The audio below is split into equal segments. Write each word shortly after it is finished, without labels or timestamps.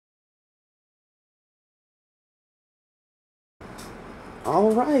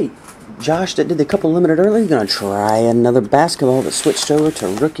Alright, Josh that did the couple limited earlier is going to try another basketball that switched over to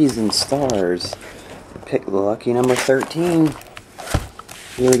Rookies and Stars. Pick lucky number 13.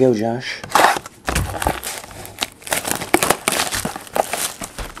 Here we go, Josh.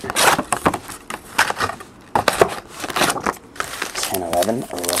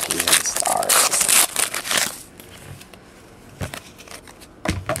 Rookies and Stars.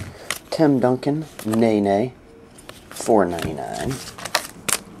 Tim Duncan, Nene, $4.99.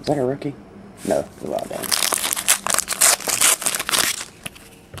 Is that a rookie? No, well done.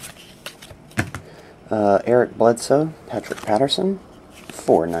 Eric Bledsoe, Patrick Patterson,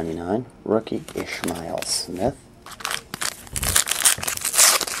 $4.99. Rookie Ishmael Smith.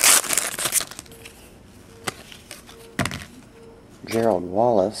 Gerald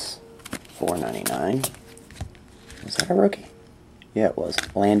Wallace, $4.99. Was that a rookie? Yeah, it was.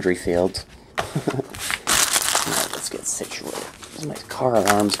 Landry Fields. Alright, let's get situated. There's nice car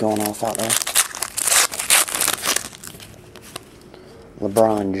alarms going off out there.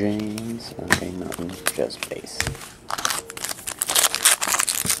 LeBron James. Okay, nothing. Just base.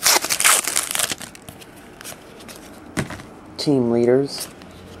 Team leaders.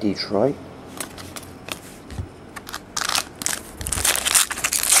 Detroit.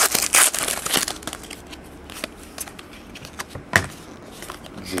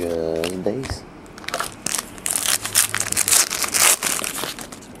 Just base.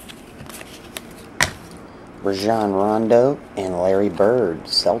 Rajon Rondo and Larry Bird,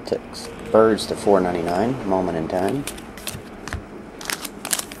 Celtics. Birds to $4.99, moment in time.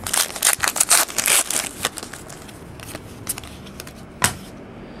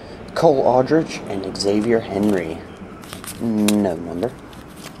 Cole Aldridge and Xavier Henry. No number.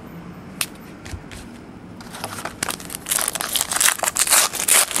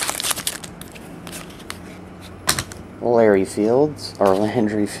 Larry Fields, or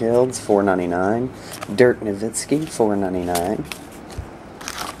Landry Fields, $4.99. Dirk Nowitzki, $4.99.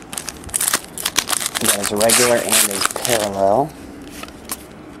 Got his regular and his parallel.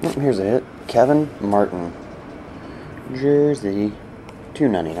 Oh, here's a hit. Kevin Martin. Jersey,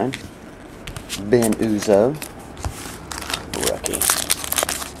 $2.99. Ben Uzo, rookie.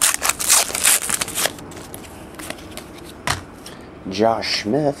 Josh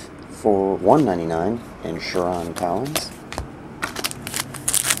Smith for $1.99. And Sharon Collins.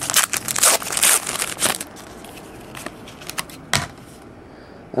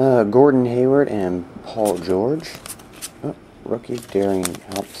 Gordon Hayward and Paul George. Oh, rookie Darian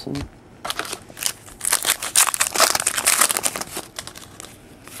Hobson.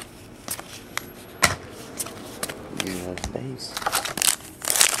 Just base.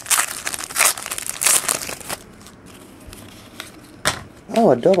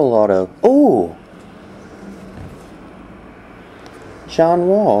 Oh, a double auto. Oh! John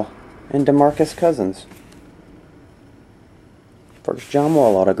Wall and DeMarcus Cousins. First John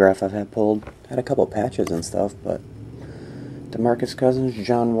Wall autograph I've had pulled. Had a couple patches and stuff, but DeMarcus Cousins,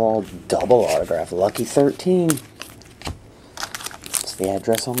 John Wall double autograph. Lucky 13. It's the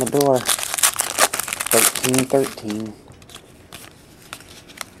address on the door. 1313.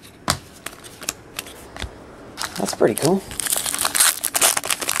 That's pretty cool.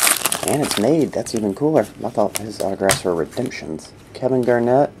 And it's made. That's even cooler. I thought his autographs were redemptions. Kevin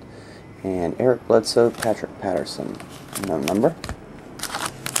Garnett and Eric Bledsoe, Patrick Patterson. No number.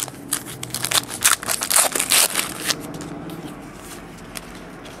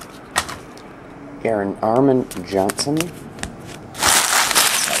 Aaron Armand Johnson.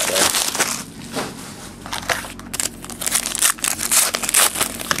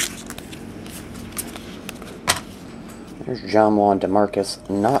 There's John Wall and DeMarcus,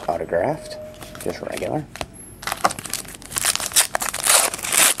 not autographed, just regular.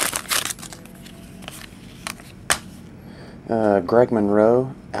 Greg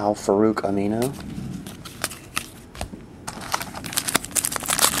Monroe, Al Farouk Amino.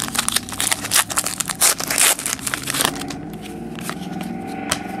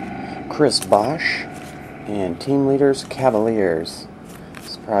 Chris Bosh and team leaders Cavaliers.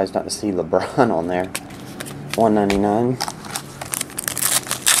 Surprised not to see LeBron on there. $1.99.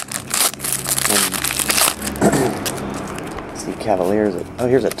 See Cavaliers. Oh,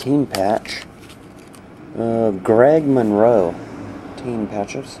 here's a team patch. Greg Monroe. Team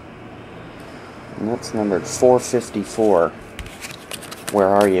patches. And that's numbered 454. Where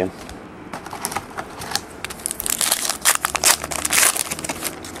are you?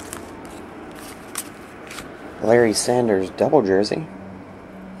 Larry Sanders double jersey.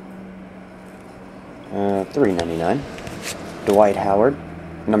 $3.99. Dwight Howard,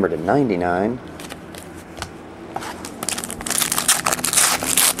 numbered to 99.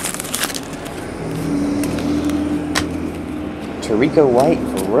 Tarico White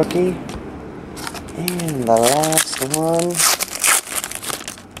for rookie. And the last one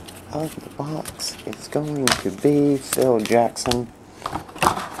of the box is going to be Phil Jackson,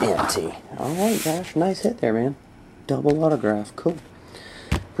 empty. Alright, Josh, nice hit there, man. Double autograph, cool.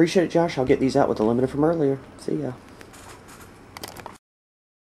 Appreciate it, Josh. I'll get these out with the limited from earlier. See ya.